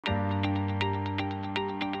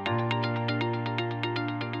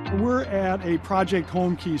We're at a Project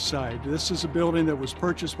Home Key site. This is a building that was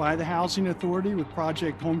purchased by the Housing Authority with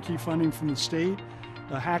Project Home Key funding from the state.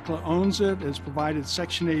 HACLA owns it, has provided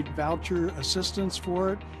Section 8 voucher assistance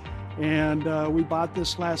for it. And we bought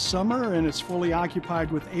this last summer, and it's fully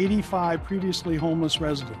occupied with 85 previously homeless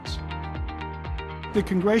residents. The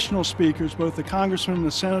congressional speakers, both the congressman and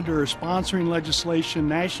the senator, are sponsoring legislation,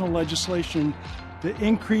 national legislation, to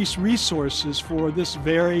increase resources for this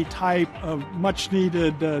very type of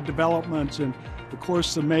much-needed development, and of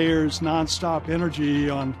course the mayor's nonstop energy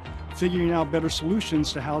on figuring out better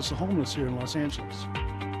solutions to house the homeless here in Los Angeles.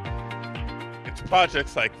 It's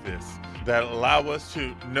projects like this that allow us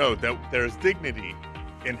to know that there's dignity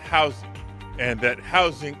in housing, and that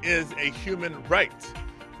housing is a human right,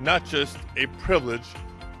 not just a privilege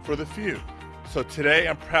for the few. So today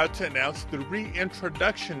I'm proud to announce the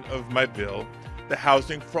reintroduction of my bill, the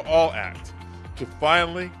Housing for All Act, to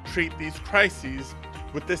finally treat these crises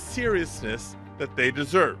with the seriousness that they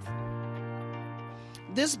deserve.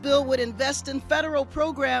 This bill would invest in federal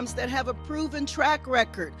programs that have a proven track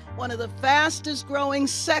record. One of the fastest growing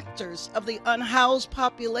sectors of the unhoused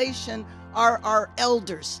population are our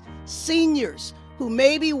elders, seniors who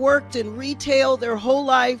maybe worked in retail their whole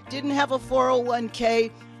life, didn't have a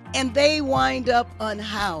 401k, and they wind up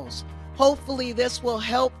unhoused. Hopefully this will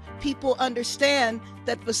help people understand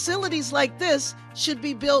that facilities like this should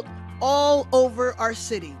be built all over our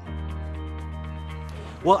city.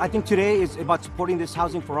 Well, I think today is about supporting this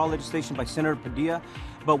Housing for All legislation by Senator Padilla.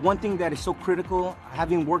 But one thing that is so critical,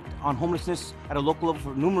 having worked on homelessness at a local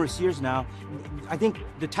level for numerous years now, I think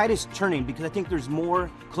the tide is turning, because I think there's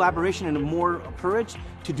more collaboration and more courage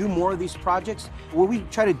to do more of these projects. What we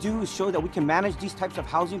try to do is show that we can manage these types of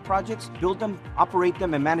housing projects, build them, operate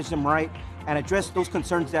them, and manage them right, and address those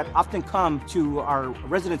concerns that often come to our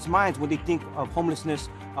residents' minds when they think of homelessness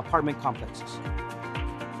apartment complexes.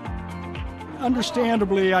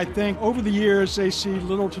 Understandably, I think over the years they see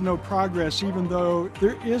little to no progress, even though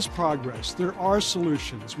there is progress. There are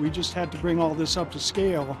solutions. We just had to bring all this up to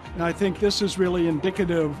scale, and I think this is really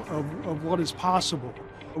indicative of what is possible.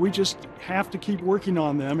 We just have to keep working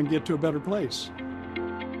on them and get to a better place.